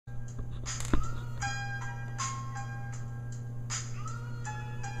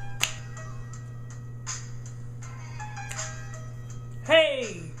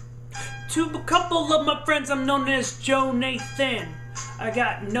To a couple of my friends, I'm known as Joe Nathen. I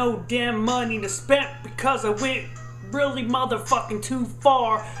got no damn money to spend because I went really motherfucking too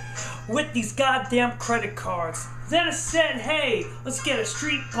far with these goddamn credit cards. Then I said, hey, let's get a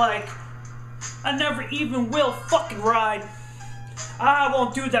street bike. I never even will fucking ride. I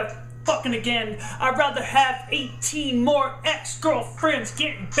won't do that fucking again. I'd rather have 18 more ex-girlfriends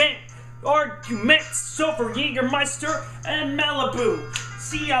getting bent arguments over Jägermeister and Malibu.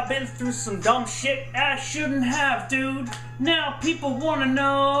 See, I've been through some dumb shit I shouldn't have, dude. Now people wanna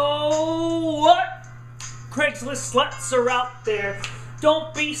know what? Craigslist sluts are out there.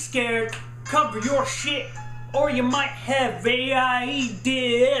 Don't be scared. Cover your shit or you might have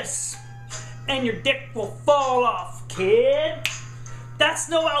AIDS and your dick will fall off, kid. That's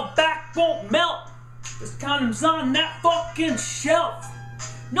no Outback won't melt. This condom's on that fucking shelf.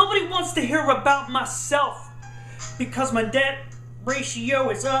 Nobody wants to hear about myself because my debt ratio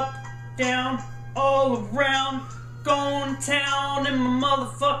is up, down, all around. Going town in my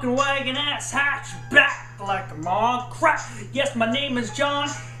motherfucking wagon ass hatchback like I'm on crack. Yes, my name is John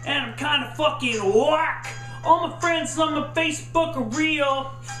and I'm kinda fucking whack. All my friends on my Facebook are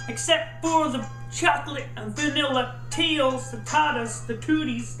real, except for the chocolate and vanilla teals, the tatas, the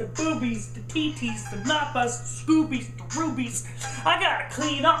tooties, the boobies, the TTs, the napas, the scoobies, the rubies. I gotta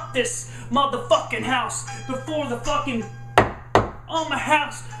clean up this motherfucking house before the fucking on my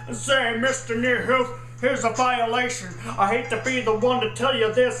house and say, Mr. Nearhealth, here's a violation. I hate to be the one to tell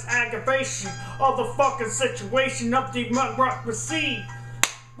you this aggravation of the fucking situation of democracy.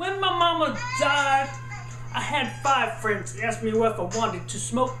 When my mama died, I had 5 friends ask me if I wanted to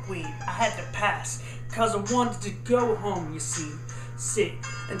smoke weed. I had to pass, cause I wanted to go home, you see. Sit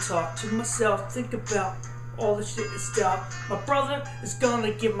and talk to myself, think about all the shit that's stopped. My brother is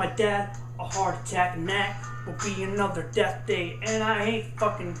gonna give my dad a heart attack, and that will be another death day, and I ain't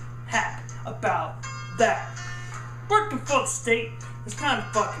fucking happy about that. Working for the state is kinda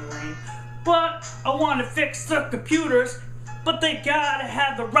fucking lame, but I wanna fix the computers. But they gotta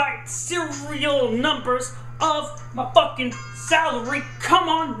have the right serial numbers of my fucking salary. Come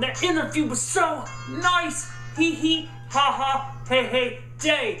on, that interview was so nice. Hee hee, ha ha, hey hey,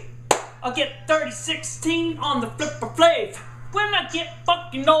 day. I'll get 3016 on the flipper flav. When I get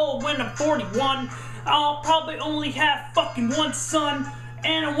fucking old, when I'm 41, I'll probably only have fucking one son.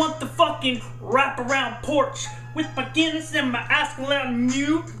 And I want the fucking wraparound porch with my Guinness and my Ascalon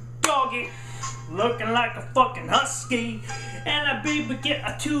doggy. Looking like a fucking husky. And I baby get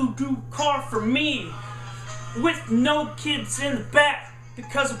a 2-door car for me with no kids in the back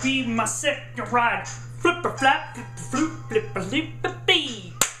because it'll be my second ride. Flipper flap, flip flipper flipper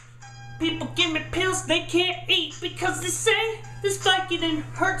bee. People give me pills they can't eat because they say this Vicodin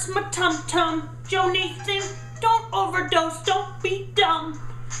hurts my tum-tum. Joe Nathen, don't overdose, don't be dumb.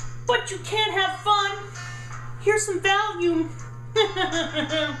 But you can have fun. Here's some Valium.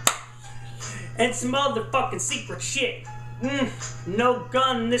 And some motherfucking secret shit. No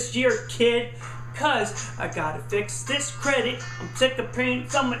gun this year, kid. Cause I gotta fix this credit. I'm sick of paying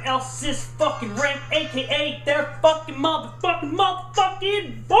someone else's fucking rent, aka their fucking motherfucking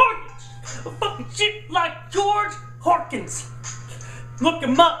mortgage. A fucking shit like George Harkins. Look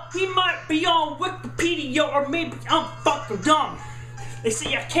him up, he might be on Wikipedia, or maybe I'm fucking dumb. They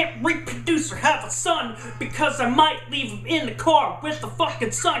say I can't reproduce or have a son because I might leave him in the car with the fucking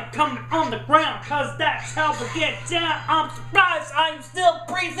sun coming on the ground, cause that's how we get down. I'm surprised I'm still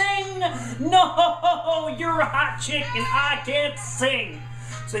breathing. No, you're a hot chick and I can't sing.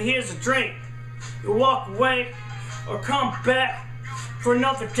 So here's a drink. You walk away or come back for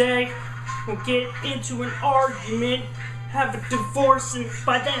another day. We'll get into an argument, have a divorce, and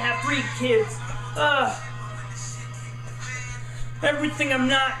by then have 3 kids. Everything I'm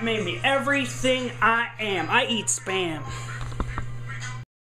not made me. Everything I am. I eat Spam.